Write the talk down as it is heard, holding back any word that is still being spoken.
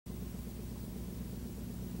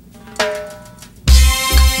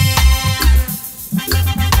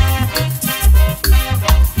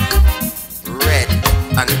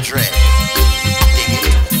dread. Dig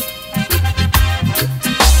it.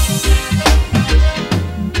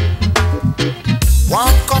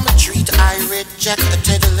 One come treat I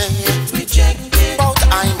rejectedly. Rejected. But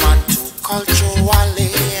I'm on to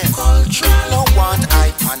culturally. Cultural. No want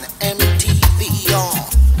I on MTV.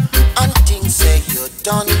 And things say you're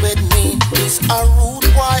done with me. It's a rude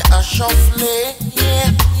boy a shuffling.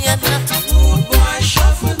 Rude boy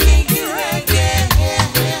shuffling reggae.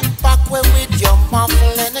 Back way with your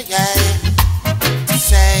muffling, yeah.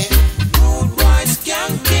 Say rude boy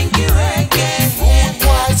skanking reggae. Rude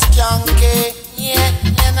boy skanking, yeah.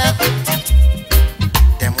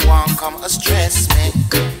 Them won't come a stress me.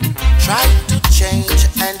 Try to change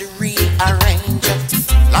and rearrange.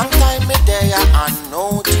 Long time me there and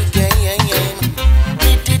know the game.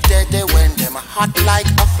 Me did that when them hot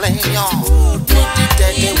like a flame. Me did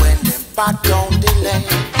that when them bad down the lane.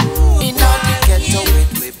 In all the ghetto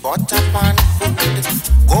with we butter pan food.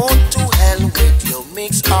 Go to hell with your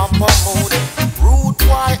mix up a mood. Rude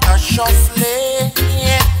boy a shuffling.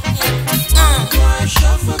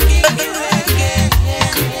 Shuffling reggae.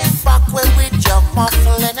 Back way with your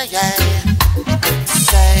muffling, yeah.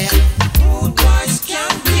 Say rude boy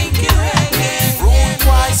skanking reggae. Rude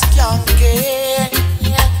boy skanking.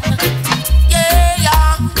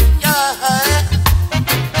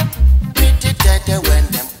 When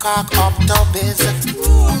them cock up tubbies,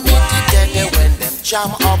 meet the dead when them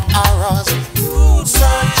jam up arrows.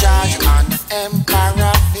 Sir George and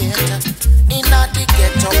Emperor Fate. Inna the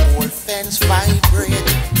ghetto old fence vibrate.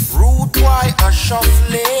 Rude boy a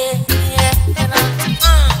shuffling.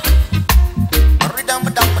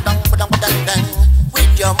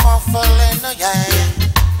 With your muffling, yeah.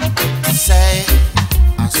 Say,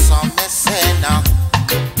 I saw me say now.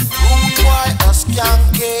 Rude boy a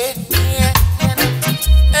skanking.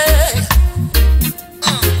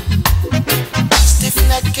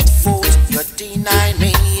 Stiff-necked foot, you deny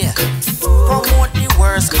me. Promote the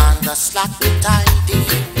worst and the slack the tidy.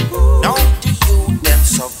 Now the youth them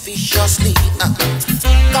so viciously.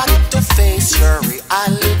 Got to face your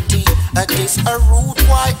reality. This a rude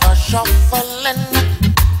boy a shuffling.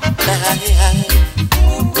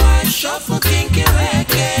 Rude boy shuffle kinky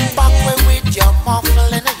reggae. Back way with your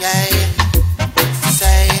muffling, yeah.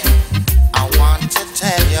 Say, I want to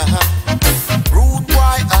tell you, rude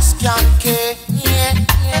boy a skanky, yeah.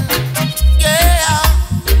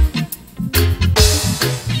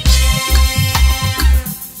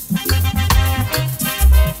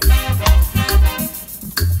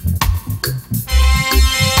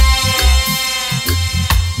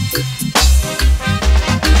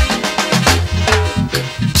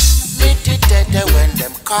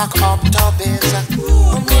 Cock up tubbies,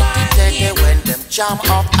 meet the dead when them jam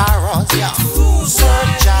up arrows, yeah. Sir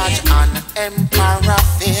George and Emperor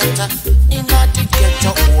Fate. Inna the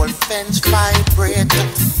ghetto old fence vibrate.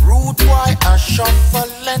 Rude boy a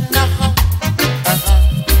shuffling.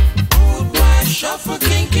 Rude boy shuffle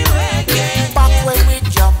kinky reggae. Back way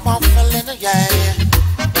with your muffling, yeah.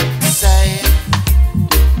 Say,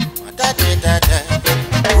 da.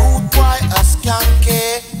 Rude boy a skanky,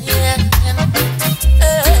 yeah.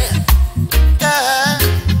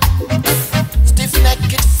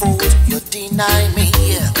 Stiff-necked food, you deny me.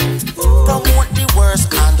 Promote the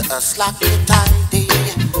worst and a slack the tidy.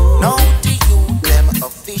 Now the youth them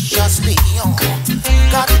viciously.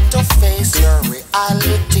 Got to face your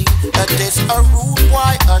reality. This a rude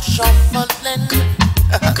boy a shuffling.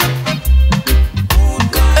 Rude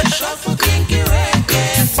boy shuffle kinky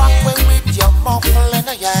reggae. Back way with your muffling,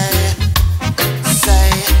 yeah. Say,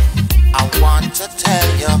 I want to tell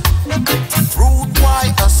you, rude boy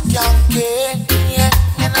a skanking, yeah.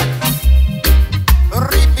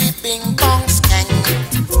 Ribby bing bong skeng.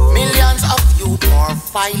 Millions of youth more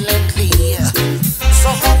violently. So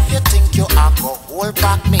how you think you are go hold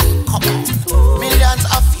back me? Come on. Millions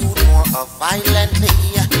of youth more violently.